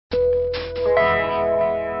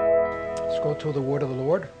go to the word of the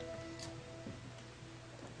Lord.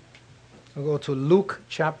 We'll go to Luke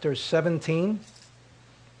chapter 17.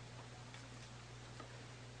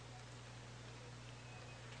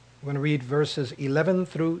 We're going to read verses 11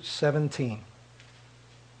 through 17.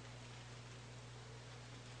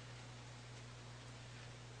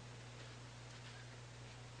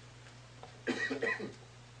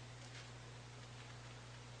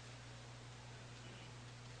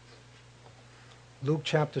 Luke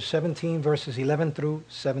chapter 17, verses 11 through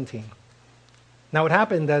 17. Now it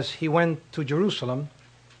happened as he went to Jerusalem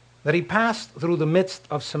that he passed through the midst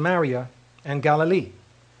of Samaria and Galilee.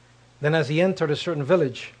 Then as he entered a certain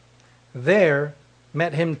village, there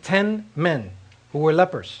met him 10 men who were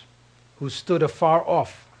lepers, who stood afar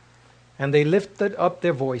off. And they lifted up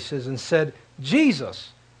their voices and said,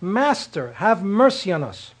 Jesus, Master, have mercy on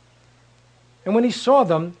us. And when he saw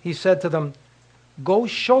them, he said to them, Go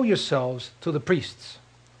show yourselves to the priests.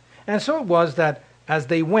 And so it was that as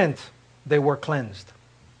they went, they were cleansed.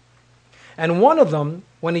 And one of them,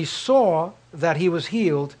 when he saw that he was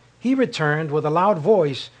healed, he returned with a loud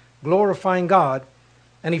voice, glorifying God,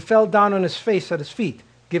 and he fell down on his face at his feet,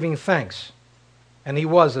 giving thanks. And he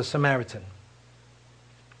was a Samaritan.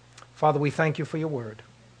 Father, we thank you for your word.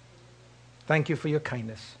 Thank you for your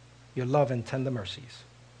kindness, your love and tender mercies.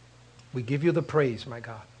 We give you the praise, my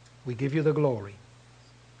God. We give you the glory.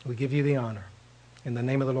 We give you the honor. In the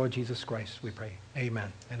name of the Lord Jesus Christ, we pray.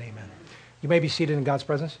 Amen and amen. You may be seated in God's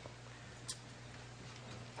presence.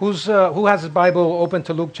 Who has his Bible open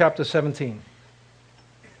to Luke chapter 17?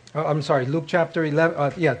 I'm sorry, Luke chapter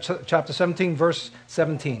 11. Chapter 17, verse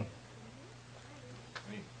 17.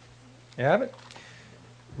 You have it?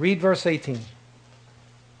 Read verse 18.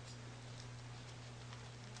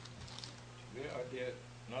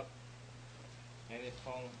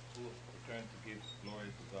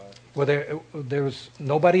 Well, there was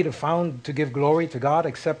nobody found to give glory to God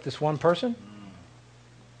except this one person?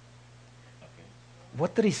 Okay.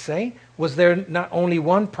 What did he say? Was there not only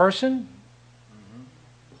one person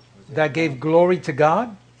that gave glory to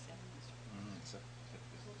God?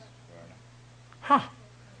 Huh.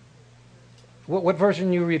 What version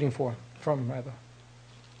are you reading from, rather?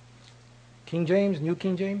 King James? New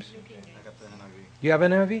King James? I got the NIV. You have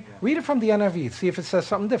NIV? Yeah. Read it from the NIV. See if it says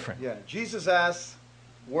something different. Yeah. Jesus asked,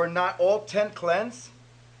 were not all 10 cleansed?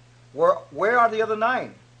 Where are the other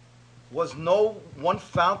 9? Was no one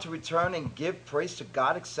found to return and give praise to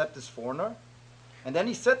God except this foreigner? And then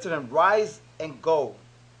he said to them, rise and go.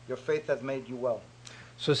 Your faith has made you well.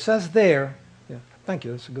 So it says there, thank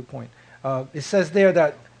you, that's a good point. It says there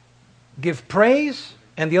that give praise,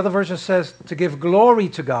 and the other version says to give glory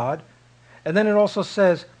to God. And then it also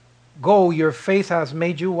says, go, your faith has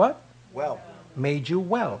made you what? Well. Made you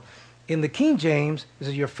well. In the King James, it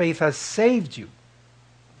says your faith has saved you.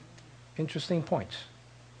 Interesting points.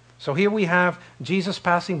 So here we have Jesus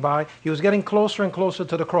passing by. He was getting closer and closer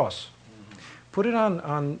to the cross. Put it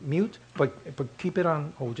on mute, but keep it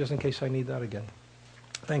on hold just in case I need that again.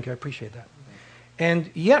 Thank you, I appreciate that. And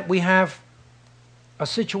yet we have a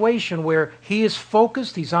situation where he is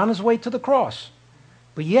focused, he's on his way to the cross,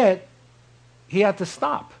 but yet he had to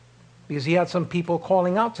stop because he had some people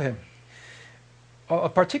calling out to him. A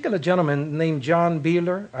particular gentleman named John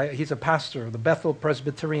Beeler, he's a pastor of the Bethel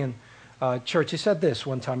Presbyterian Church. He said this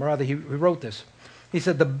one time, or rather he wrote this. He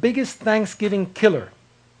said, the biggest Thanksgiving killer,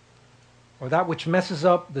 or that which messes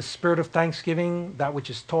up the spirit of Thanksgiving, that which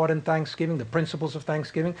is taught in Thanksgiving, the principles of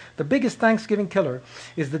Thanksgiving, the biggest Thanksgiving killer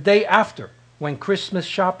is the day after, when Christmas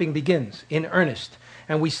shopping begins in earnest.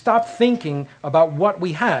 And we stop thinking about what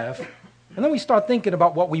we have, and then we start thinking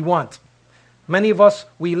about what we want. Many of us,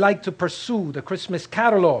 we like to pursue the Christmas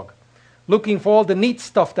catalog, looking for all the neat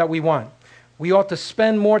stuff that we want. We ought to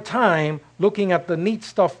spend more time looking at the neat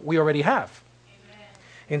stuff we already have. Amen.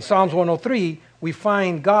 In Psalms 103, we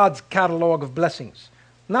find God's catalog of blessings.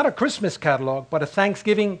 Not a Christmas catalog, but a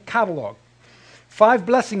Thanksgiving catalog. 5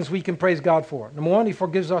 blessings we can praise God for. Number 1, he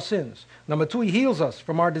forgives our sins. Number 2, he heals us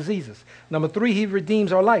from our diseases. Number 3, he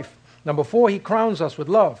redeems our life. Number 4, he crowns us with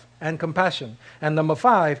love and compassion. And number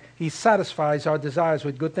 5, he satisfies our desires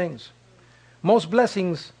with good things. Most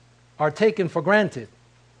blessings are taken for granted.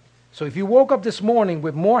 So if you woke up this morning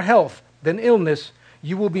with more health than illness,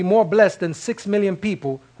 you will be more blessed than 6 million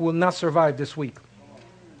people who will not survive this week.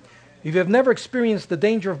 If you have never experienced the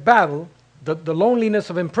danger of battle, the loneliness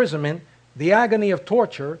of imprisonment, the agony of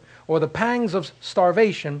torture, or the pangs of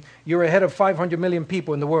starvation, you're ahead of 500 million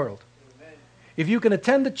people in the world. If you can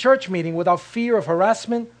attend a church meeting without fear of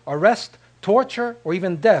harassment, arrest, torture, or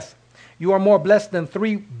even death, you are more blessed than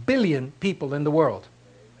 3 billion people in the world.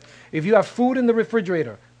 If you have food in the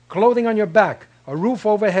refrigerator, clothing on your back, a roof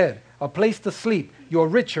overhead, a place to sleep, you're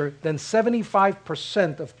richer than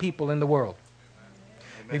 75% of people in the world.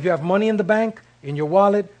 Amen. If you have money in the bank, in your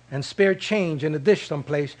wallet, and spare change in a dish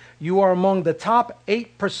someplace, you are among the top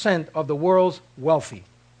 8% of the world's wealthy.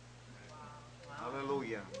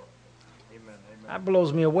 Hallelujah. Amen. That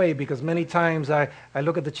blows me away because many times I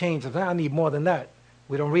look at the change and say, I need more than that.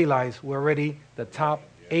 We don't realize we're already the top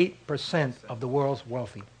 8% of the world's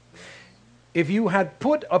wealthy. If you had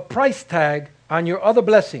put a price tag on your other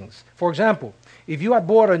blessings, for example, if you had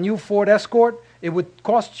bought a new Ford Escort, it would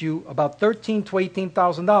cost you about $13,000 to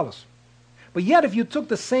 $18,000. But yet, if you took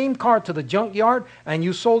the same car to the junkyard and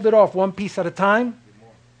you sold it off one piece at a time,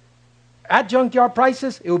 at junkyard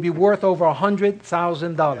prices, it would be worth over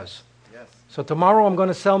 $100,000. Yes. So tomorrow I'm going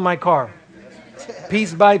to sell my car,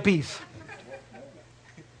 piece by piece.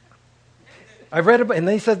 I've read about, and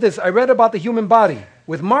then he says this, I read about the human body.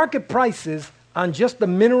 With market prices on just the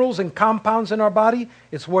minerals and compounds in our body,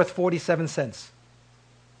 it's worth 47 cents.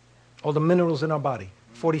 All the minerals in our body,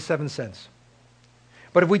 47 cents.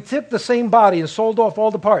 But if we took the same body and sold off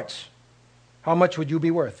all the parts, how much would you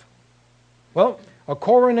be worth? Well, a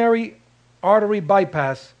coronary artery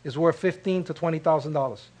bypass is worth $15,000 to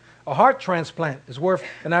 $20,000. A heart transplant is worth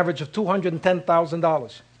an average of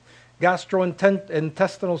 $210,000.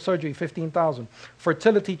 Gastrointestinal surgery, $15,000.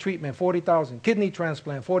 Fertility treatment, $40,000. Kidney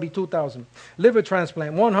transplant, $42,000. Liver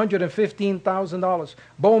transplant, $115,000.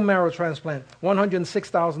 Bone marrow transplant,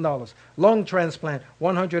 $106,000. Lung transplant,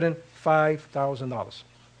 $105,000.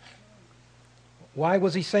 Why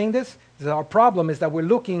was he saying this? Our problem is that we're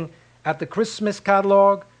looking at the Christmas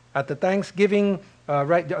catalog, at the Thanksgiving,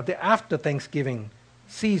 the after Thanksgiving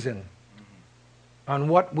season, on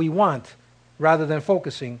what we want, rather than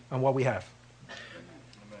focusing on what we have. Amen.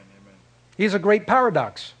 Here's a great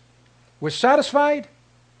paradox. We're satisfied,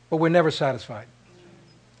 but we're never satisfied.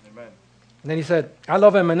 Amen. And then he said, I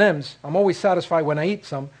love M&Ms. I'm always satisfied when I eat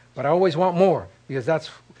some, but I always want more, because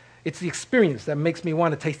it's the experience that makes me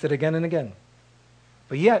want to taste it again and again.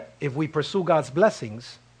 But yet, if we pursue God's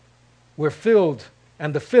blessings, we're filled,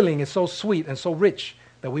 and the filling is so sweet and so rich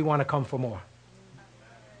that we want to come for more.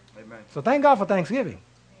 Amen. So thank God for Thanksgiving.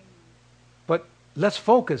 But let's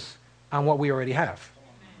focus on what we already have.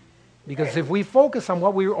 Because if we focus on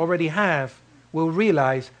what we already have, we'll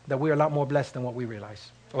realize that we're a lot more blessed than what we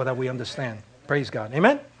realize or that we understand. Praise God.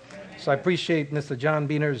 Amen? So I appreciate Mr. John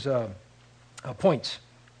Biener's points.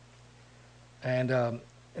 And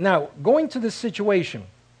now, going to this situation,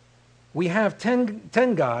 we have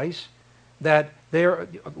 10 guys that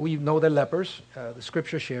we know they're lepers. The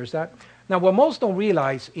scripture shares that. Now, what most don't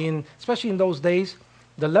realize, especially in those days,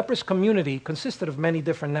 the leprous community consisted of many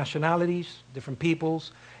different nationalities, different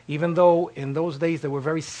peoples, even though in those days they were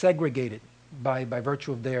very segregated by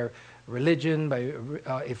virtue of their religion.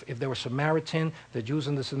 If they were Samaritan, the Jews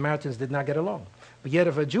and the Samaritans did not get along. But yet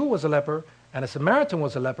if a Jew was a leper and a Samaritan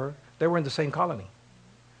was a leper, they were in the same colony.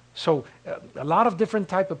 So a lot of different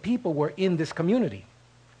type of people were in this community.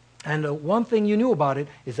 And one thing you knew about it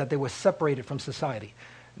is that they were separated from society.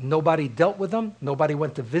 Nobody dealt with them. Nobody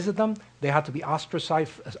went to visit them. They had to be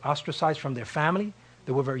ostracized from their family.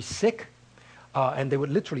 They were very sick, and they would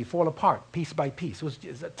literally fall apart piece by piece. It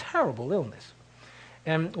was a terrible illness.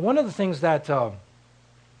 And one of the things that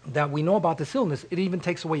we know about this illness, it even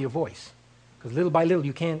takes away your voice. Because little by little,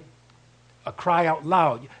 you can't cry out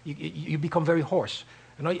loud. You become very hoarse.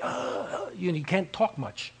 You can't talk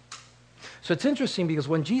much. So it's interesting because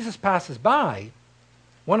when Jesus passes by,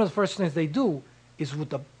 one of the first things they do is with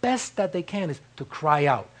the best that they can is to cry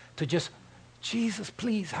out, to just, Jesus,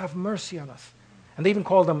 please have mercy on us. And they even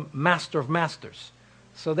called him Master of Masters.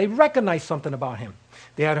 So they recognized something about him.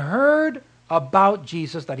 They had heard about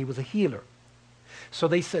Jesus, that he was a healer. So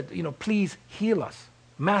they said, please heal us,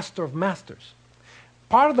 Master of Masters.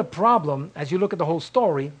 Part of the problem, as you look at the whole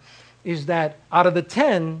story, is that out of the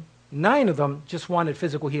 10, 9 of them just wanted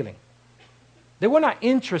physical healing. They were not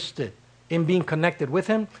interested in being connected with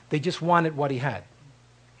him. They just wanted what he had.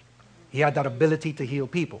 He had that ability to heal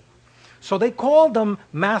people. So they called him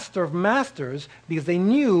Master of Masters because they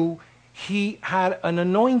knew he had an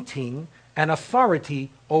anointing and authority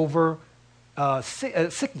over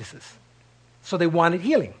sicknesses. So they wanted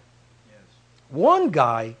healing. Yes. One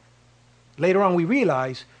guy, later on we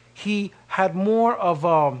realize, he had more of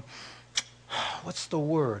what's the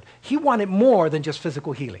word? He wanted more than just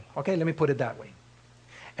physical healing. Okay, let me put it that way.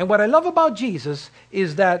 And what I love about Jesus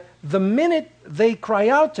is that the minute they cry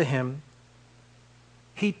out to him,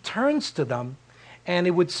 he turns to them, and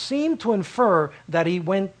it would seem to infer that he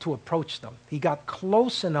went to approach them. He got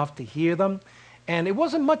close enough to hear them, and it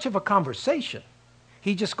wasn't much of a conversation.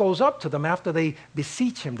 He just goes up to them after they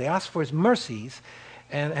beseech him. They ask for his mercies,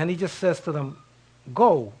 And he just says to them,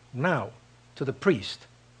 go now to the priest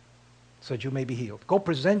so that you may be healed. Go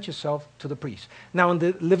present yourself to the priest. Now, in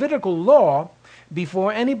the Levitical law,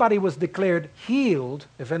 before anybody was declared healed,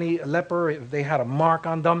 if any leper, if they had a mark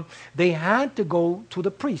on them, they had to go to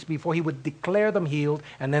the priest before he would declare them healed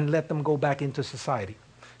and then let them go back into society.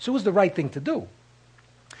 So it was the right thing to do.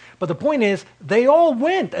 But the point is, they all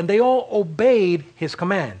went and they all obeyed his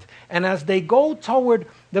command. And as they go toward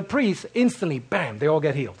the priest, instantly, bam, they all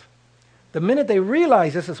get healed. The minute they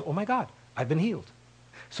realize this is, oh my God, I've been healed.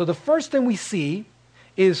 So the first thing we see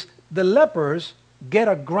is the lepers get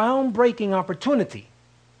a groundbreaking opportunity.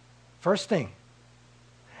 First thing.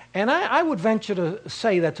 And I would venture to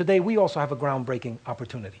say that today we also have a groundbreaking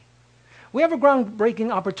opportunity. We have a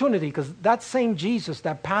groundbreaking opportunity because that same Jesus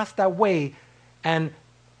that passed that way and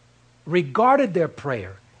regarded their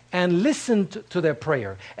prayer and listened to their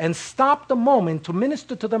prayer and stopped a moment to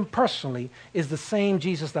minister to them personally is the same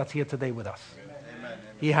Jesus that's here today with us. Amen.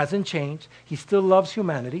 He hasn't changed. He still loves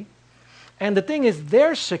humanity. And the thing is,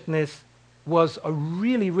 their sickness was a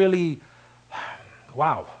really, really,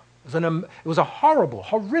 wow. It was a horrible,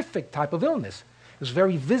 horrific type of illness. It was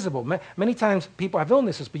very visible. Many times people have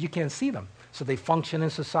illnesses, but you can't see them. So they function in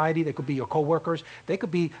society. They could be your coworkers. They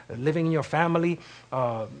could be living in your family,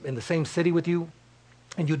 in the same city with you.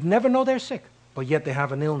 And you'd never know they're sick, but yet they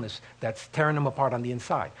have an illness that's tearing them apart on the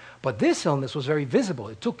inside. But this illness was very visible.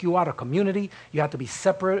 It took you out of community. You had to be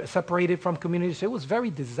separated from community. So it was very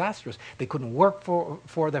disastrous. They couldn't work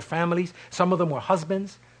for their families. Some of them were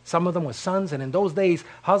husbands. Some of them were sons. And in those days,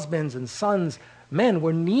 husbands and sons, men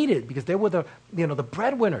were needed because they were the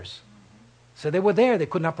breadwinners. So they were there. They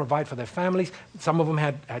could not provide for their families. Some of them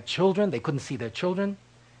had children. They couldn't see their children.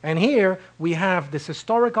 And here we have this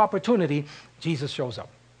historic opportunity. Jesus shows up.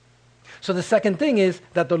 So the second thing is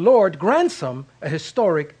that the Lord grants them a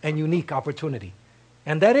historic and unique opportunity.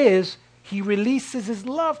 And that is, he releases his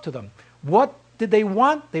love to them. What did they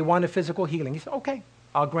want? They wanted physical healing. He said, okay,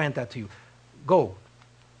 I'll grant that to you. Go,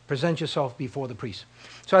 present yourself before the priest.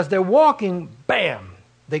 So as they're walking, bam,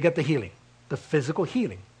 they get the healing, the physical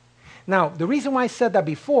healing. Now, the reason why I said that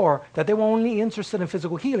before, that they were only interested in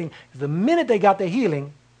physical healing, is the minute they got the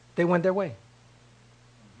healing, they went their way.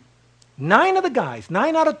 9 of the guys,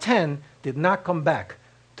 9 out of 10, did not come back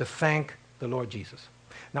to thank the Lord Jesus.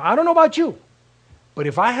 Now, I don't know about you, but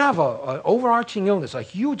if I have an overarching illness, a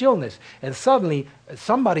huge illness, and suddenly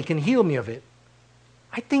somebody can heal me of it,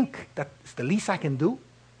 I think that's the least I can do,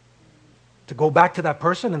 to go back to that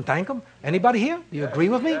person and thank him. Anybody here? Do you agree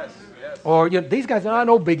with me? Yes. Or these guys,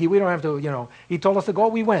 no biggie, we don't have to, he told us to go,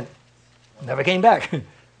 we went. Never came back.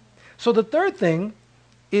 So the third thing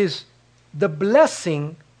is the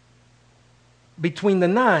blessing between the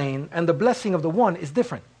 9 and the blessing of the 1 is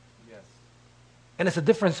different. Yes. And it's a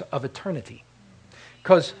difference of eternity.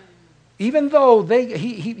 Because even though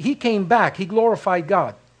he came back, he glorified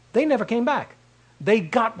God, they never came back. They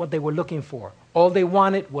got what they were looking for. All they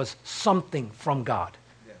wanted was something from God.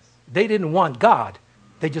 Yes. They didn't want God.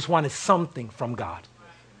 They just wanted something from God.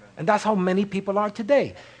 And that's how many people are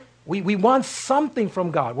today. We want something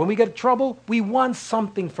from God. When we get in trouble, we want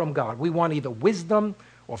something from God. We want either wisdom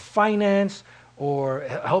or finance or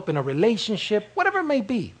help in a relationship, whatever it may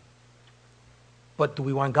be. But do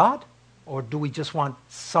we want God, or do we just want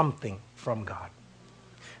something from God?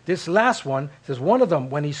 This last one says, one of them,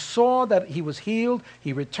 when he saw that he was healed,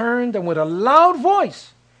 he returned and with a loud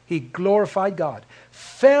voice, he glorified God,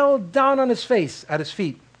 fell down on his face at his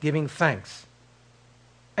feet, giving thanks.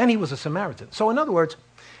 And he was a Samaritan. So in other words,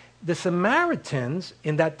 the Samaritans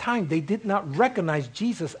in that time, they did not recognize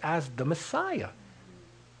Jesus as the Messiah.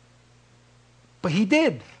 But he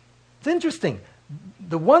did. It's interesting.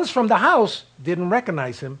 The ones from the house didn't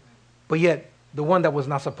recognize him, but yet the one that was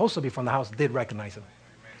not supposed to be from the house did recognize him.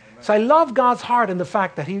 Amen. So I love God's heart in the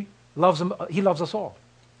fact that he loves him. He loves us all.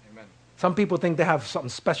 Amen. Some people think they have something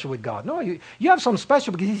special with God. No, you have something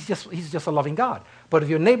special because he's just a loving God. But if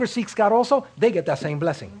your neighbor seeks God also, they get that same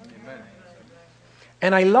blessing. Amen.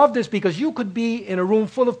 And I love this because you could be in a room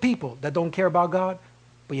full of people that don't care about God,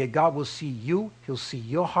 but yet God will see you. He'll see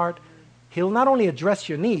your heart. He'll not only address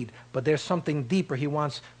your need, but there's something deeper he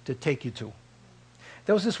wants to take you to.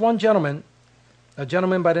 There was this one gentleman, a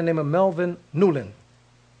gentleman by the name of Melvin Newland.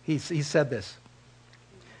 He said this.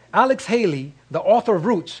 Alex Haley, the author of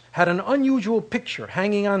Roots, had an unusual picture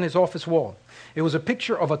hanging on his office wall. It was a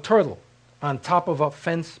picture of a turtle on top of a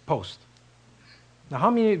fence post. Now, how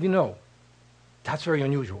many of you know that's very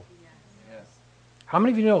unusual? Yes. How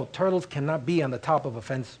many of you know turtles cannot be on the top of a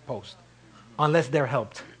fence post unless they're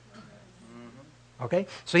helped? Okay?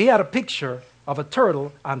 So he had a picture of a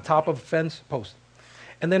turtle on top of a fence post.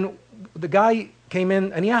 And then the guy came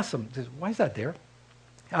in and he asked him, he says, why is that there?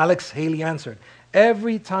 Alex Haley answered,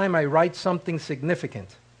 every time I write something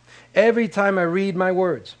significant, every time I read my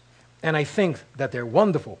words, and I think that they're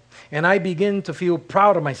wonderful, and I begin to feel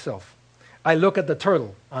proud of myself, I look at the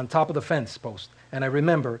turtle on top of the fence post, and I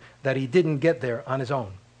remember that he didn't get there on his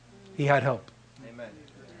own. He had help. Amen.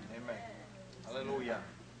 Amen. Hallelujah.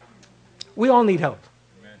 We all need help.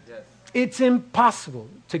 Yes. It's impossible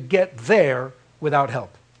to get there without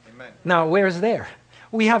help. Amen. Now, where's there?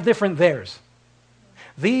 We have different theirs.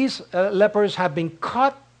 These lepers have been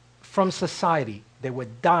cut from society. They were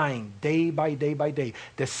dying day by day by day.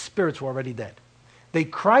 Their spirits were already dead. They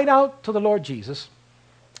cried out to the Lord Jesus,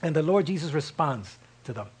 and the Lord Jesus responds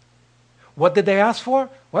to them. What did they ask for?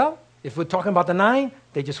 Well, if we're talking about the 9,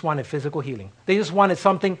 they just wanted physical healing. They just wanted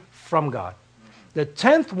something from God. The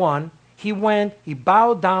 10th one, he went, he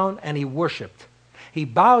bowed down, and he worshiped. He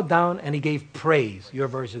bowed down and he gave praise, your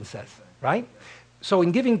version says, right? So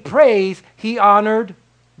in giving praise, he honored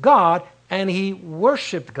God and he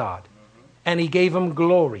worshiped God. And he gave him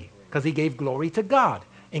glory, because he gave glory to God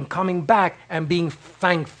in coming back and being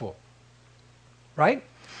thankful. Right?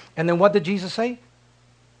 And then what did Jesus say?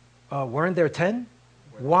 Weren't there 10?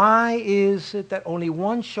 Why is it that only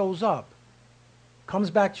one shows up, comes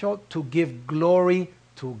back to give glory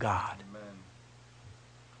to God? Amen.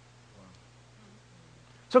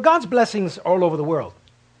 So God's blessings are all over the world.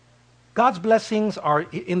 God's blessings are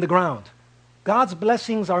in the ground. God's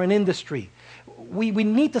blessings are in industry. We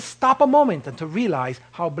need to stop a moment and to realize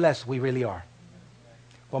how blessed we really are.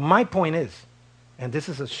 Well, my point is, and this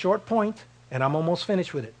is a short point, and I'm almost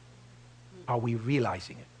finished with it. Are we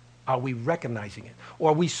realizing it? Are we recognizing it?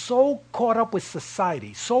 Or are we so caught up with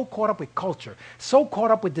society, so caught up with culture, so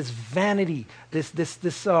caught up with this vanity, this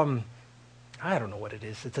I don't know what it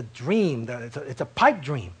is. It's a dream. It's a pipe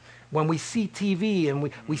dream. When we see TV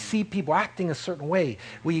and we see people acting a certain way,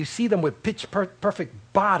 we see them with pitch perfect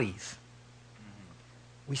bodies.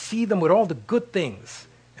 We see them with all the good things.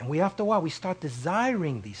 And after a while, we start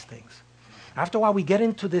desiring these things. After a while, we get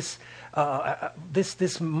into this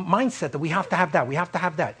mindset that we have to have that. We have to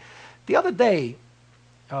have that. The other day,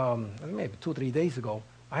 maybe 2 or 3 days ago,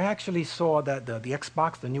 I actually saw that the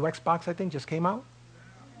Xbox, the new Xbox, I think, just came out.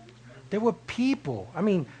 There were people. I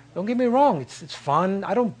mean, don't get me wrong. It's fun.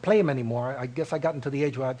 I don't play them anymore. I guess I got into the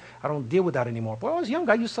age where I don't deal with that anymore. But when I was young,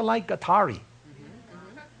 I used to like Atari.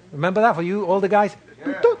 Remember that for you older guys?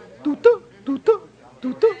 Yeah.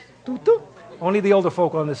 Only the older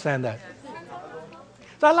folk understand that.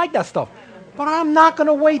 So I like that stuff. But I'm not going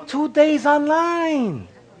to wait 2 days online.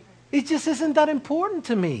 It just isn't that important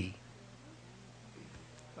to me.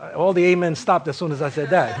 All the amen stopped as soon as I said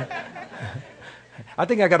that. I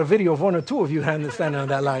think I got a video of 1 or 2 of you standing on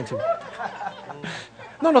that line too.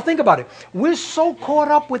 No, think about it. We're so caught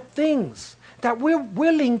up with things that we're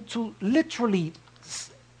willing to literally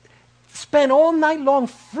spend all night long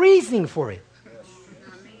freezing for it.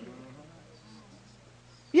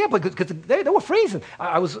 Yeah, but because they were freezing.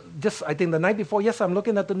 I was just, I think the night before, yes, I'm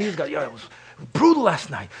looking at the news, it was brutal last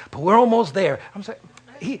night, but we're almost there. I'm saying,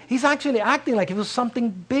 he's actually acting like it was something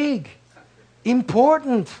big,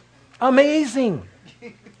 important, amazing.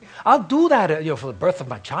 I'll do that for the birth of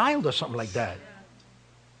my child or something like that.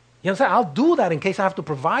 You know what I'm saying? I'll do that in case I have to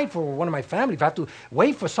provide for one of my family. If I have to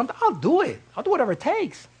wait for something, I'll do it. I'll do whatever it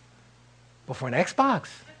takes. But for an Xbox...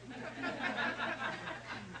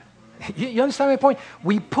 You understand my point?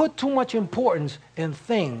 We put too much importance in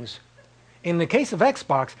things. In the case of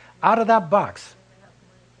Xbox, out of that box,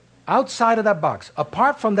 outside of that box,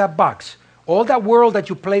 apart from that box, all that world that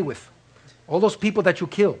you play with, all those people that you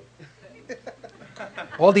kill,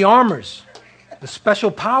 all the armors, the special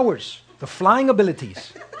powers, the flying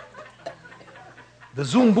abilities, the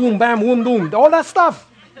zoom, boom, bam, boom, boom, all that stuff,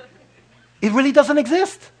 it really doesn't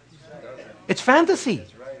exist. It's fantasy.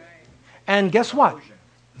 And guess what?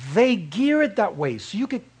 They gear it that way so you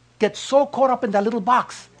could get so caught up in that little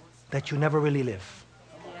box that you never really live.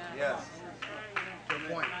 Yes. Good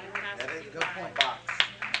point. That is a good point. Box.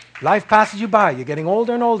 Life passes you by. You're getting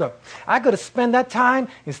older and older. I could have spent that time,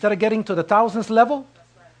 instead of getting to the 1000th level,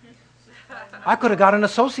 I could have got an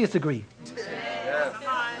associate's degree. Yes.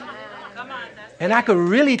 And I could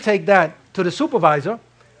really take that to the supervisor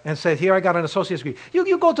and say, here, I got an associate's degree.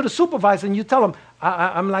 You go to the supervisor and you tell him,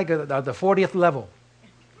 I'm like the 40th level.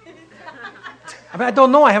 I mean, I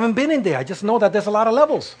don't know. I haven't been in there. I just know that there's a lot of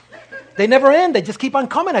levels. They never end. They just keep on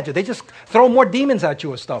coming at you. They just throw more demons at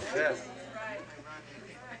you or stuff. Yes.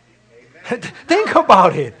 Think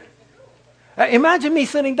about it. Imagine me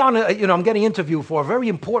sitting down, I'm getting interviewed for a very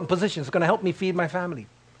important position. It's going to help me feed my family.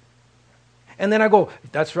 And then I go,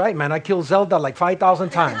 that's right, man. I killed Zelda like 5,000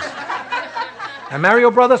 times. And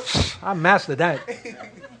Mario Brothers, pfft, I mastered that.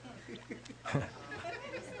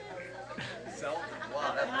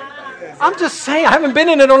 I'm just saying, I haven't been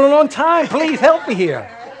in it in a long time. Please help me here.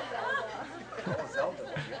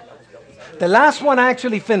 The last one I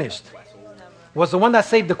actually finished was the one that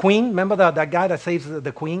saved the queen. Remember that guy that saves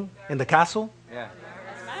the queen in the castle? Yeah.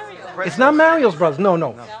 It's not Mario's Brothers.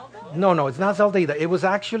 No, it's not Zelda either. It was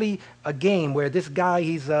actually a game where this guy,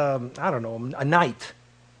 he's, I don't know, a knight.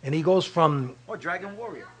 And he goes from... Oh, Dragon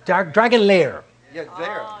Warrior. Dragon Lair. Yeah,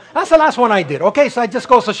 there. That's the last one I did. Okay, so it just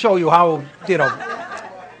goes to show you how, you know...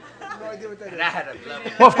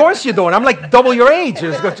 Well, of course you don't. I'm like double your age.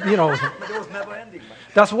 You know. But it was never ending, man.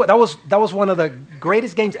 That was one of the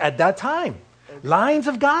greatest games at that time. Lines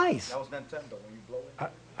of guys. That was Nintendo when you blow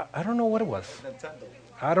it. I don't know what it was. Nintendo.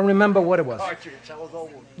 I don't remember what it was. Cartridge. I was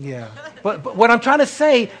old. Yeah. But what I'm trying to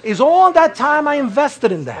say is all that time I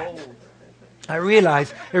invested in that, I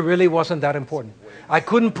realized it really wasn't that important. I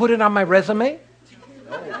couldn't put it on my resume.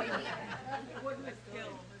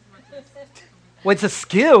 Well, it's a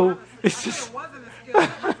skill. It's just... It wasn't a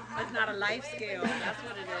skill. It's not a life skill. That's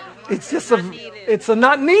what it is. It's just it's a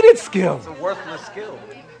not needed skill. It's a worthless skill.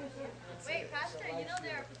 Wait, Pastor, you know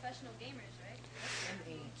there are professional gamers,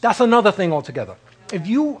 right? That's another thing altogether.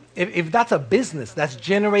 If that's a business that's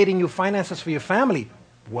generating you finances for your family,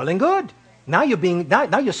 well and good. Now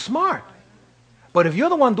you're smart. But if you're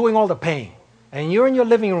the one doing all the paying, and you're in your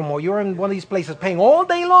living room or you're in one of these places paying all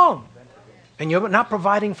day long, and you're not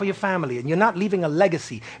providing for your family, and you're not leaving a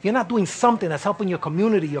legacy, if you're not doing something that's helping your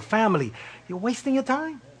community, your family, you're wasting your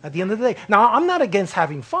time at the end of the day. Now, I'm not against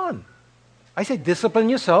having fun. I say discipline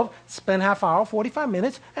yourself, spend half hour, 45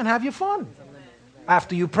 minutes, and have your fun.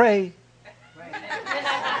 After you pray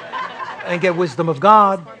and get wisdom of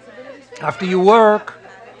God, after you work,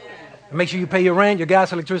 make sure you pay your rent, your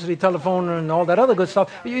gas, electricity, telephone, and all that other good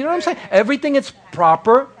stuff. You know what I'm saying? Everything in its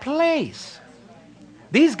proper place.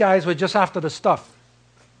 These guys were just after the stuff.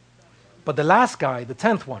 But the last guy, the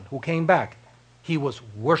 10th one, who came back, he was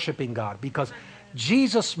worshiping God because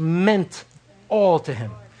Jesus meant all to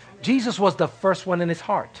him. Jesus was the first one in his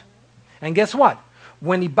heart. And guess what?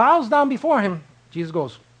 When he bows down before him, Jesus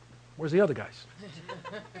goes, where's the other guys?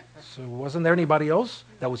 So wasn't there anybody else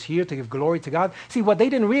that was here to give glory to God? See, what they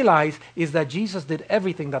didn't realize is that Jesus did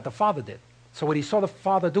everything that the Father did. So what he saw the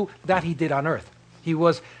Father do, that he did on earth. He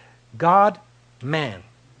was God, man.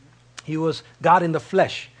 He was God in the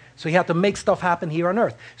flesh. So he had to make stuff happen here on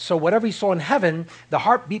earth. So whatever he saw in heaven, the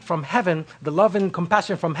heartbeat from heaven, the love and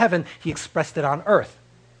compassion from heaven, he expressed it on earth.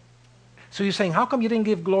 So you're saying, how come you didn't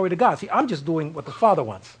give glory to God? See, I'm just doing what the Father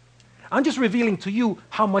wants. I'm just revealing to you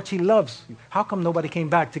how much he loves you. How come nobody came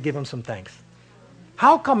back to give him some thanks?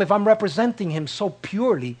 How come if I'm representing him so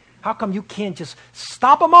purely, how come you can't just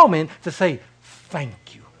stop a moment to say,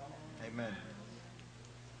 thank you? Amen.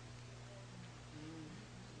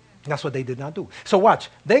 That's what they did not do. So watch.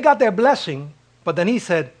 They got their blessing, but then he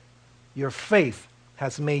said, your faith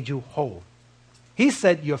has made you whole. He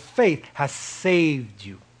said, your faith has saved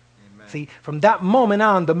you. Amen. See, from that moment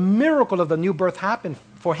on, the miracle of the new birth happened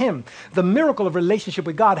for him. The miracle of relationship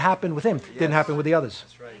with God happened with him. Yes. Didn't happen with the others.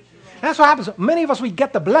 That's right. And that's what happens. Many of us, we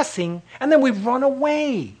get the blessing, and then we run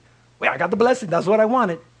away. Well, I got the blessing. That's what I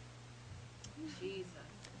wanted. Jesus.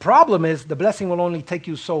 Problem is, the blessing will only take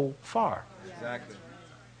you so far. Exactly.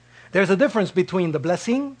 There's a difference between the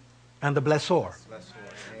blessing and the blessor. Bless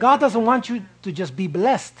Lord. God doesn't want you to just be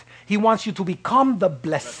blessed. He wants you to become the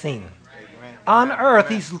blessing. Amen. On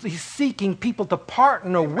earth, Amen. he's seeking people to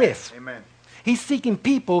partner with. Amen. He's seeking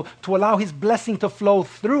people to allow his blessing to flow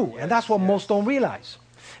through. And that's what most don't realize.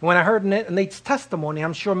 When I heard Nate's testimony,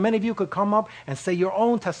 I'm sure many of you could come up and say your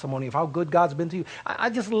own testimony of how good God's been to you.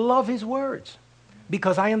 I just love his words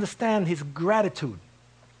because I understand his gratitude.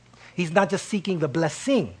 He's not just seeking the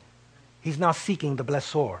blessing. He's now seeking the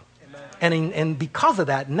blessor. And because of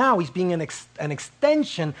that, now he's being an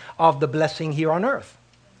extension of the blessing here on earth.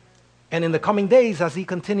 And in the coming days, as he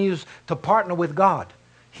continues to partner with God,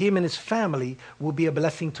 him and his family will be a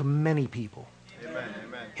blessing to many people. Amen.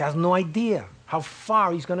 Amen. He has no idea how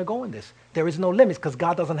far he's going to go in this. There is no limits because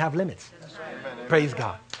God doesn't have limits. Amen. Praise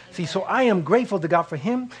God. See, so I am grateful to God for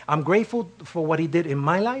him. I'm grateful for what he did in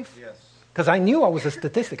my life Yes. because I knew I was a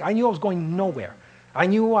statistic. I knew I was going nowhere. I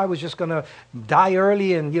knew I was just going to die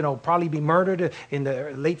early and, probably be murdered in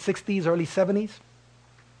the late 60s, early 70s.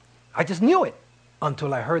 I just knew it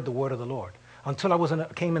until I heard the word of the Lord. Until I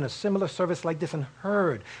came in a similar service like this and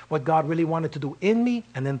heard what God really wanted to do in me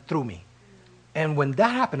and then through me. And when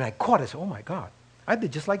that happened, I caught it. I said, oh my God, I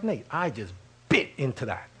did just like Nate. I just bit into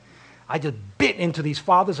that. I just bit into these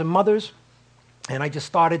fathers and mothers And I just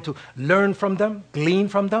started to learn from them, glean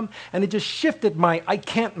from them, and it just shifted my I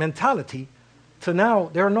can't mentality to now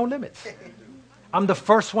there are no limits. I'm the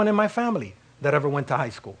first one in my family that ever went to high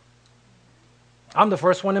school. I'm the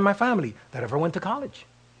first one in my family that ever went to college.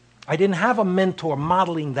 I didn't have a mentor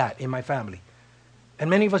modeling that in my family. And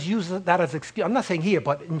many of us use that as excuse. I'm not saying here,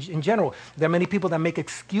 but in general, there are many people that make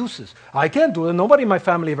excuses. I can't do it. Nobody in my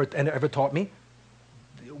family ever taught me.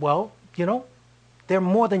 Well, you know, they're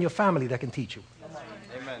more than your family that can teach you.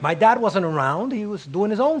 Amen. My dad wasn't around. He was doing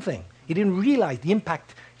his own thing. He didn't realize the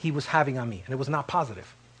impact he was having on me, and it was not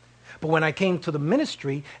positive. But when I came to the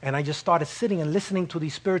ministry and I just started sitting and listening to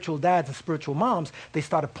these spiritual dads and spiritual moms, they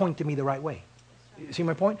started pointing me the right way. You see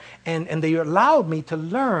my point? And they allowed me to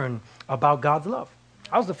learn about God's love.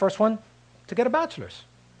 I was the first one to get a bachelor's.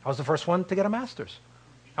 I was the first one to get a master's.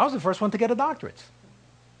 I was the first one to get a doctorate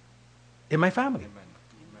in my family.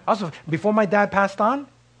 Before my dad passed on,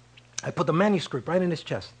 I put the manuscript right in his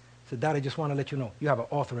chest. I said, Dad, I just want to let you know, you have an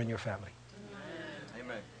author in your family.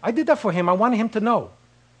 Amen. I did that for him. I wanted him to know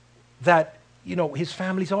that, you know, his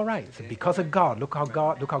family's all right. I said, because of God, look how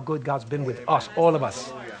good God's been with us, all of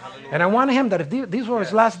us. And I wanted him that if these were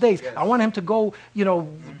his last days, I want him to go, you know,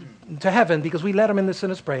 to heaven because we led him in the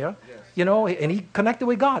sinner's prayer, you know, and he connected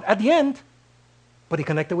with God at the end, but he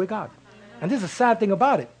connected with God. And this is a sad thing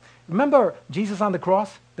about it. Remember Jesus on the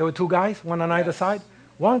cross? There were two guys, one on either side.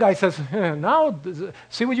 One guy says, now,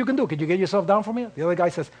 see what you can do. Can you get yourself down for me? The other guy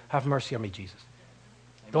says, have mercy on me, Jesus.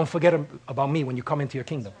 Don't forget about me when you come into your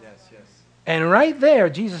kingdom. Yes, yes. And right there,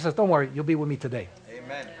 Jesus says, don't worry, you'll be with me today.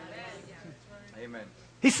 Amen. Amen.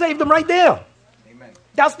 He saved him right there. Amen.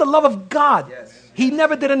 That's the love of God. Yes. He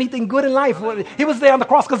never did anything good in life. He was there on the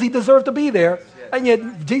cross because he deserved to be there. Yes. And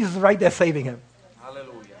yet, Jesus is right there saving him.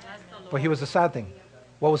 Hallelujah. But here was the sad thing.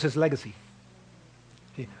 What was his legacy?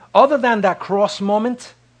 See, other than that cross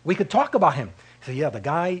moment, we could talk about him. Say, yeah, the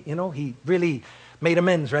guy, you know, he really made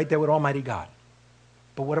amends right there with Almighty God.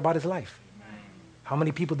 But what about his life? How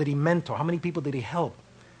many people did he mentor? How many people did he help?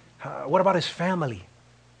 What about his family?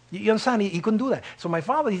 You understand? He couldn't do that. So my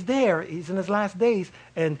father, he's there. He's in his last days.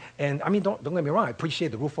 And I mean, don't get me wrong. I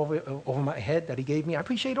appreciate the roof over my head that he gave me. I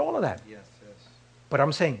appreciate all of that. Yes, yes. But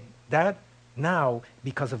I'm saying that now,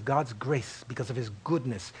 because of God's grace, because of his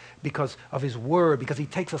goodness, because of his word, because he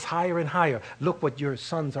takes us higher and higher, look what your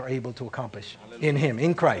sons are able to accomplish in him,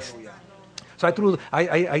 in Christ. Hallelujah. So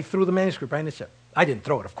I threw the manuscript right in his chest. I didn't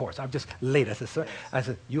throw it, of course. I just laid it. I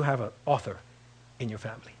said, you have an author in your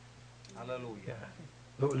family. Hallelujah.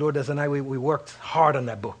 Yeah. Lourdes and I, we worked hard on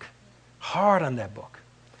that book. Hard on that book.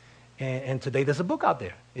 And today there's a book out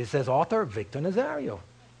there. It says author Victor Nazario.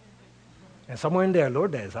 And somewhere in there,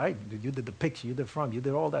 Lourdes, you did the picture, you did front, you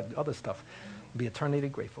did all that other stuff. Be eternally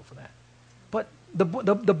grateful for that. But the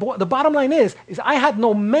bottom line is I had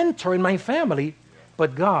no mentor in my family,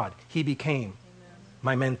 but God, he became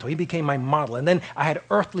my mentor. He became my model. And then I had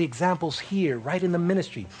earthly examples here, right in the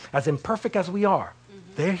ministry. As imperfect as we are,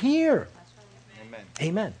 they're here. Amen.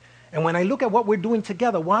 Amen. And when I look at what we're doing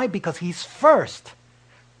together, why? Because he's first.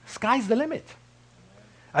 Sky's the limit.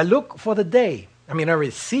 I look for the day. I mean, I already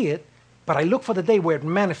see it, but I look for the day where it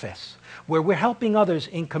manifests, where we're helping others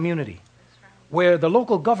in community, where the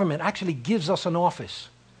local government actually gives us an office,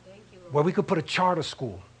 where we could put a charter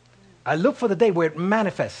school. I look for the day where it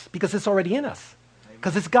manifests because it's already in us.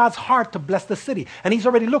 Because it's God's heart to bless the city. And he's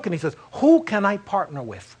already looking. He says, who can I partner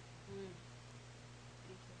with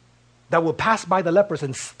that will pass by the lepers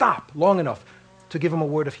and stop long enough to give them a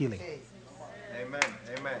word of healing? Amen.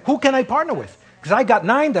 Amen. Who can I partner with? Because I got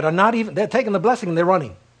 9 that are not even, they're taking the blessing and they're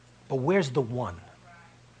running. But where's the one?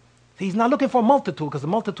 See, he's not looking for a multitude because the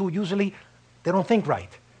multitude usually, they don't think right.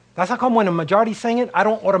 That's how come when a majority is saying it, I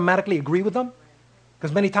don't automatically agree with them.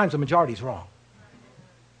 Because many times the majority is wrong.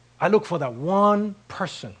 I look for that one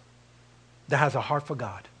person that has a heart for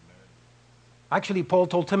God. Actually, Paul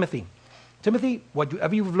told Timothy,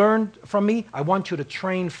 whatever you've learned from me, I want you to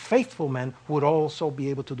train faithful men who would also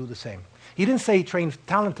be able to do the same. He didn't say train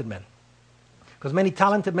talented men. Because many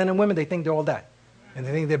talented men and women, they think they're all that. And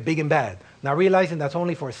they think they're big and bad. Now realizing that's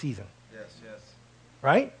only for a season. Yes, yes.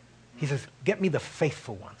 Right? He says, get me the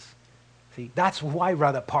faithful ones. See, that's who I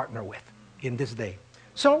rather partner with in this day.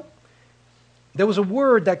 So, there was a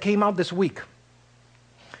word that came out this week.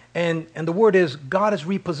 And the word is, God is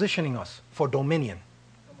repositioning us for dominion.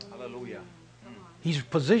 Hallelujah. He's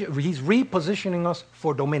repositioning us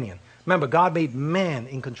for dominion. Remember, God made man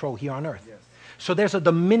in control here on earth. Yes. So there's a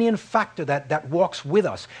dominion factor that walks with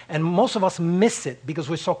us. And most of us miss it because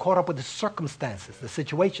we're so caught up with the circumstances, the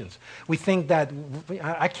situations. We think that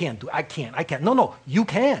I can't. No, you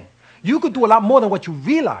can. You could do a lot more than what you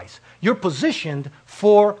realize. You're positioned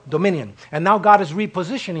for dominion. And now God is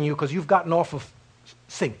repositioning you because you've gotten off of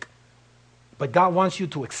sync. But God wants you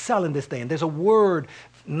to excel in this day. And there's a word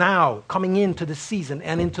now coming into the season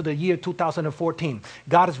and into the year 2014.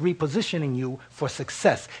 God is repositioning you for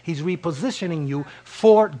success. He's repositioning you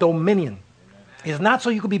for dominion. It's not so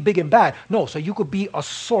you could be big and bad. No, so you could be a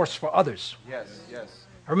source for others. Yes, yes.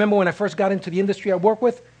 I remember when I first got into the industry I work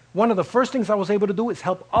with, one of the first things I was able to do is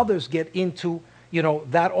help others get into,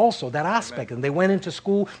 that also, that aspect. Amen. And they went into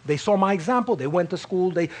school. They saw my example. They went to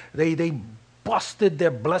school. They busted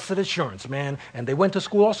their blessed assurance, man. And they went to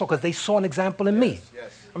school also because they saw an example in me.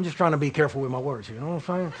 Yes. I'm just trying to be careful with my words, you know what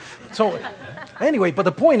I'm saying? So anyway, but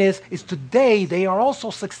the point is today they are also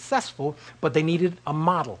successful, but they needed a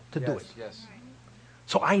model to do it. Yes.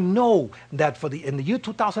 So I know that in the year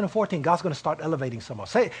 2014, God's going to start elevating someone.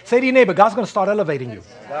 Say to your neighbor, God's going to start elevating you.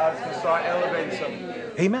 God's going to start elevating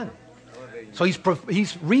someone. Amen. So he's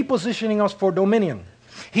repositioning us for dominion.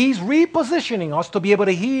 He's repositioning us to be able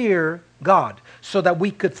to hear God so that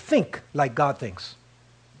we could think like God thinks.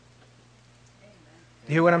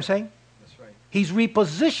 You hear what I'm saying? That's right. He's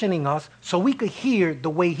repositioning us so we could hear the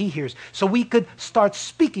way he hears. So we could start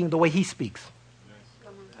speaking the way he speaks.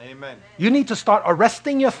 Amen. You need to start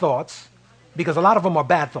arresting your thoughts because a lot of them are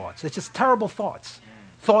bad thoughts. It's just terrible thoughts.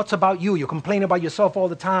 Thoughts about you. You complain about yourself all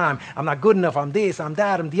the time. I'm not good enough. I'm this, I'm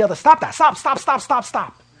that, I'm the other. Stop that.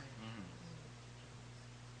 Stop.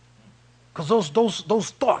 Because those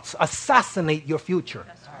thoughts assassinate your future.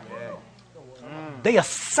 They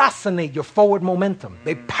assassinate your forward momentum.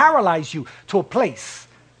 They paralyze you to a place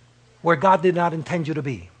where God did not intend you to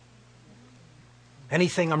be. And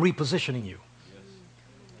he's saying, I'm repositioning you.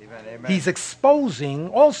 Amen. He's exposing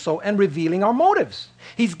also and revealing our motives.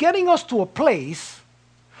 He's getting us to a place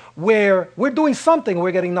where we're doing something,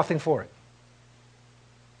 we're getting nothing for it.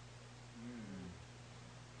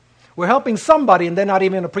 We're helping somebody and they're not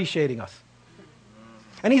even appreciating us.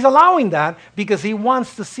 And he's allowing that because he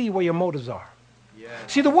wants to see where your motives are. Yeah.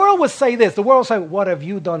 See, the world will say this. The world will say, what have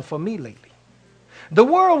you done for me lately? The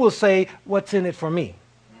world will say, what's in it for me?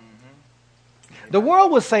 The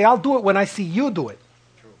world will say, I'll do it when I see you do it.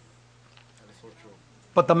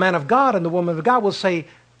 But the man of God and the woman of God will say,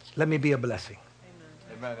 let me be a blessing.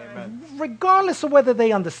 Amen. Regardless of whether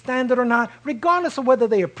they understand it or not, regardless of whether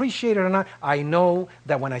they appreciate it or not, I know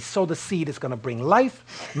that when I sow the seed, it's going to bring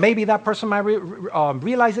life. Maybe that person might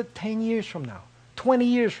realize it 10 years from now, 20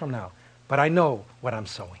 years from now. But I know what I'm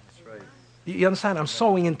sowing. That's right. You understand? I'm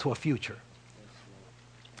sowing into a future.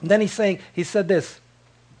 And then he said this.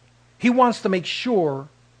 He wants to make sure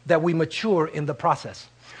that we mature in the process.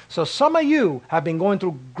 So some of you have been going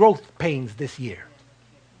through growth pains this year.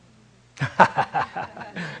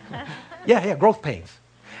 Yeah, growth pains.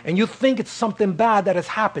 And you think it's something bad that has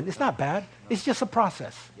happened. It's not bad. It's just a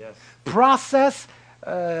process. Yes. Process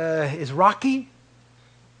is rocky.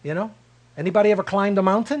 Anybody ever climbed a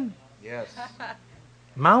mountain? Yes.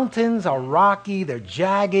 Mountains are rocky. They're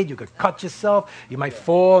jagged. You could cut yourself. You might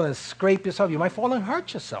fall and scrape yourself. You might fall and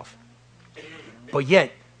hurt yourself. But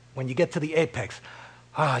yet, when you get to the apex,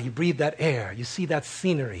 you breathe that air, you see that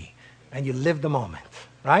scenery, and you live the moment,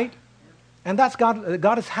 right? And that's God.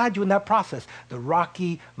 God has had you in that process. The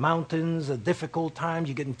rocky mountains, the difficult times,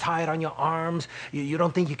 you're getting tired on your arms, you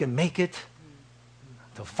don't think you can make it,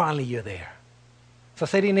 until finally you're there. So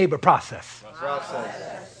say to your neighbor, process.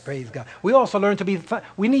 Process. Praise God. We also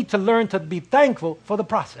we need to learn to be thankful for the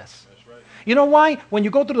process. That's right. You know why? When you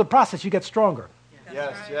go through the process, you get stronger.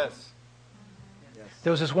 Yes. There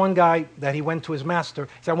was this one guy that he went to his master.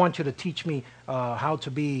 He said, I want you to teach me how to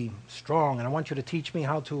be strong, and I want you to teach me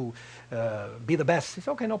how to be the best. He said,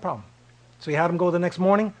 okay, no problem. So he had him go the next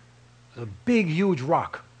morning. There's a big, huge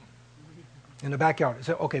rock in the backyard. He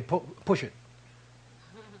said, okay, push it.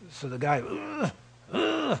 So the guy,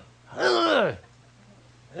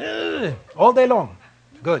 all day long.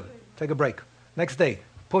 Good. Take a break. Next day,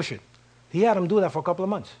 push it. He had him do that for a couple of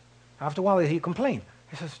months. After a while, he complained.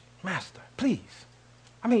 He says, Master, please.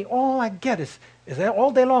 I mean, all I get is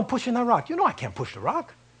all day long pushing that rock. I can't push the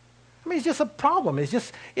rock. I mean, it's just a problem. It's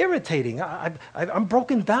just irritating. I'm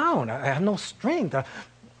broken down. I have no strength.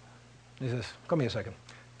 He says, come here a second.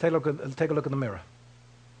 Take a look in the mirror.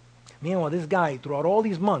 Meanwhile, this guy, throughout all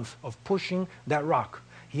these months of pushing that rock,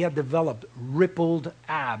 he had developed rippled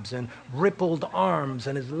abs and rippled arms,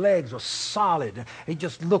 and his legs were solid. He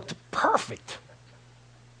just looked perfect.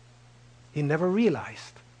 He never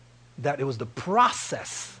realized that it was the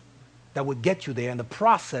process that would get you there, and the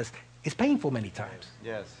process is painful many times.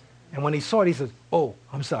 Yes. And when he saw it, he said, oh,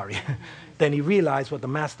 I'm sorry. Then he realized what the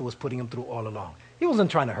master was putting him through all along. He wasn't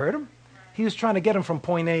trying to hurt him. He was trying to get them from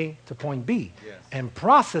point A to point B. Yes. And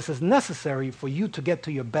process is necessary for you to get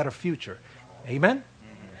to your better future. Amen?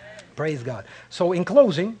 Praise God. So in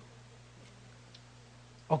closing,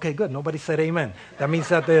 okay, good. Nobody said amen. That means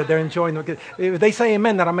that they're enjoying it. If they say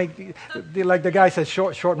amen, that I make, like the guy says,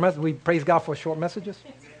 short message. We praise God for short messages.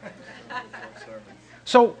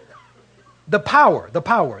 So the power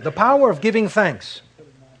of giving thanks.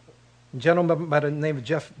 A gentleman by the name of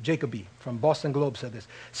Jeff Jacoby from Boston Globe said this.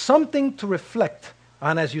 Something to reflect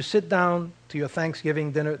on as you sit down to your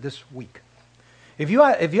Thanksgiving dinner this week. If you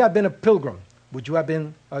had been a pilgrim, would you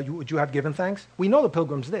have given thanks? We know the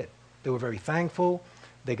pilgrims did. They were very thankful.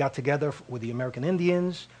 They got together with the American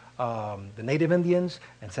Indians, the native Indians,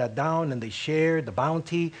 and sat down and they shared the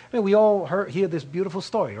bounty. I mean, we all hear this beautiful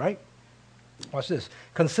story, right? Watch this.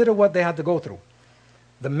 Consider what they had to go through.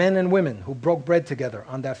 The men and women who broke bread together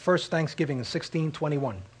on that first Thanksgiving in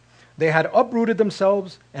 1621. They had uprooted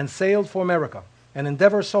themselves and sailed for America, an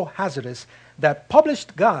endeavor so hazardous that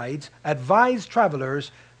published guides advised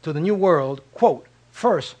travelers to the New World, quote,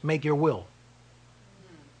 first make your will.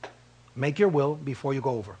 Make your will before you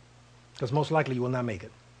go over, because most likely you will not make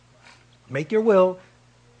it. Make your will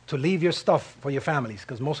to leave your stuff for your families,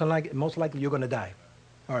 because most likely you're going to die.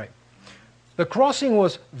 All right. The crossing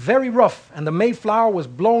was very rough, and the Mayflower was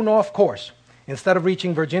blown off course. Instead of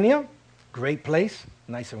reaching Virginia, great place,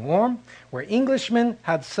 nice and warm, where Englishmen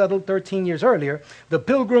had settled 13 years earlier, the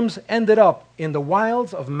Pilgrims ended up in the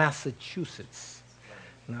wilds of Massachusetts.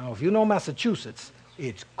 Now, if you know Massachusetts,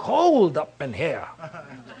 it's cold up in here.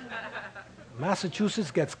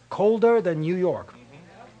 Massachusetts gets colder than New York.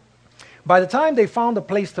 By the time they found a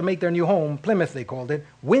place to make their new home, Plymouth they called it,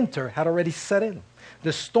 winter had already set in.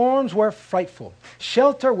 The storms were frightful.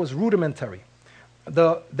 Shelter was rudimentary.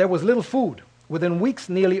 There was little food. Within weeks,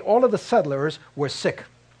 nearly all of the settlers were sick.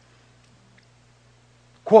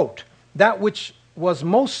 Quote, that which was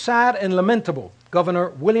most sad and lamentable, Governor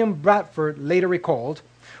William Bradford later recalled,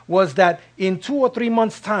 was that in 2 or 3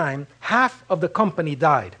 months' time, half of the company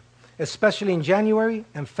died, especially in January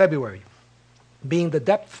and February, being the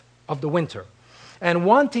depth of the winter. And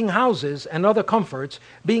wanting houses and other comforts,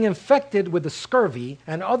 being infected with the scurvy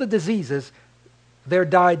and other diseases, there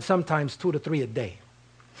died sometimes 2 to 3 a day.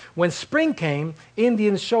 When spring came,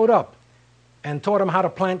 Indians showed up and taught them how to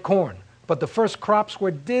plant corn. But the first crops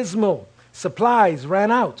were dismal. Supplies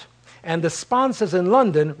ran out, and the sponsors in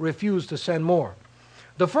London refused to send more.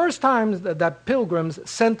 The first time that Pilgrims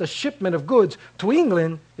sent a shipment of goods to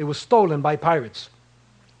England, it was stolen by pirates.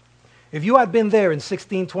 If you had been there in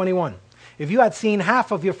 1621, if you had seen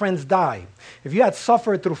half of your friends die, if you had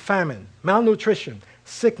suffered through famine, malnutrition,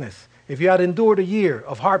 sickness, if you had endured a year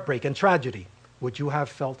of heartbreak and tragedy, would you have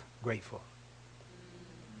felt grateful?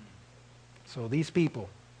 So these people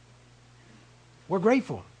were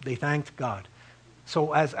grateful. They thanked God.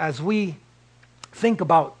 So as we think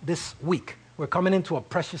about this week, we're coming into a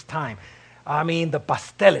precious time. I mean, the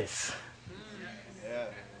pasteles.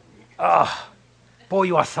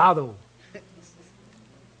 Pollo asado.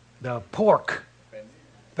 The pork,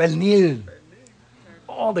 pernil,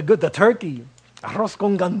 all the turkey, arroz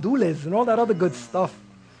con gandules, and all that other good stuff.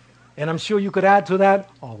 And I'm sure you could add to that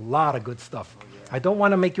a lot of good stuff. I don't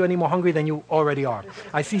want to make you any more hungry than you already are.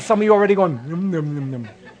 I see some of you already going, yum, yum, yum, yum.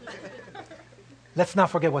 Let's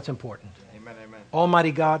not forget what's important. Amen, amen.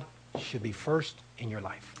 Almighty God should be first in your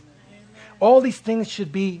life. All these things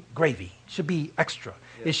should be gravy, should be extra.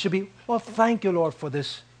 Yes. It should be, well, thank you, Lord, for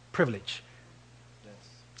this privilege.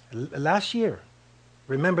 Last year,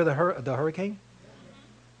 remember the hurricane?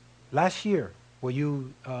 Last year, did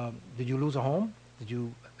you lose a home? Did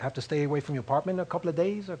you have to stay away from your apartment a couple of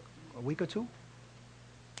days, a week or two?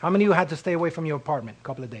 How many of you had to stay away from your apartment a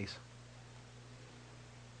couple of days?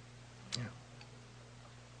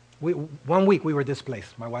 Yeah. 1 week we were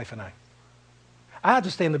displaced, my wife and I. I had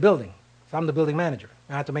to stay in the building, so I'm the building manager.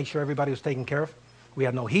 I had to make sure everybody was taken care of. We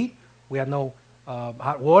had no heat. We had no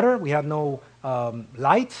hot water. We had no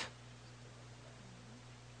light.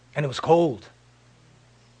 And it was cold.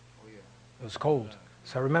 It was cold.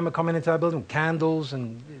 So I remember coming into that building with candles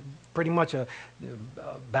and pretty much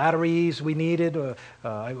batteries we needed.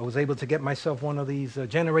 I was able to get myself one of these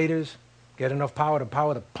generators, get enough power to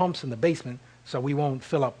power the pumps in the basement so we won't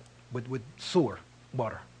fill up with sewer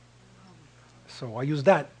water. So I used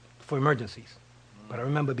that for emergencies. But I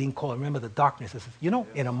remember being cold. I remember the darkness.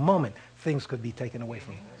 In a moment, things could be taken away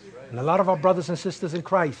from you. And a lot of our brothers and sisters in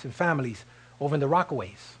Christ and families over in the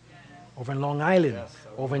Rockaways, over in Long Island,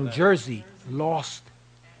 over in Jersey, lost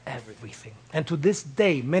everything. And to this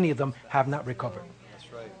day, many of them have not recovered.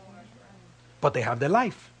 That's right. But they have their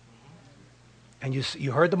life. And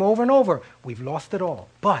you heard them over and over. We've lost it all,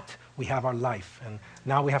 but we have our life, and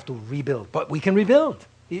now we have to rebuild. But we can rebuild.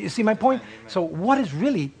 You see my point? Amen. So what is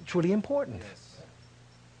really, truly important?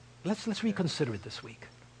 Let's reconsider it this week.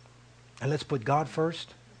 And let's put God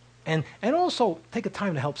first. And also take a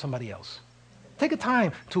time to help somebody else. Take a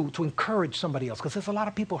time to encourage somebody else, because there's a lot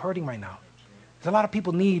of people hurting right now. There's a lot of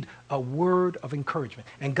people need a word of encouragement.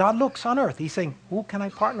 And God looks on earth. He's saying, who can I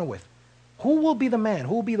partner with? Who will be the man?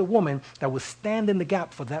 Who will be the woman that will stand in the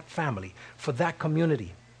gap for that family, for that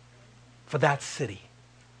community, for that city?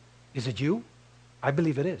 Is it you? I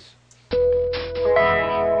believe it is.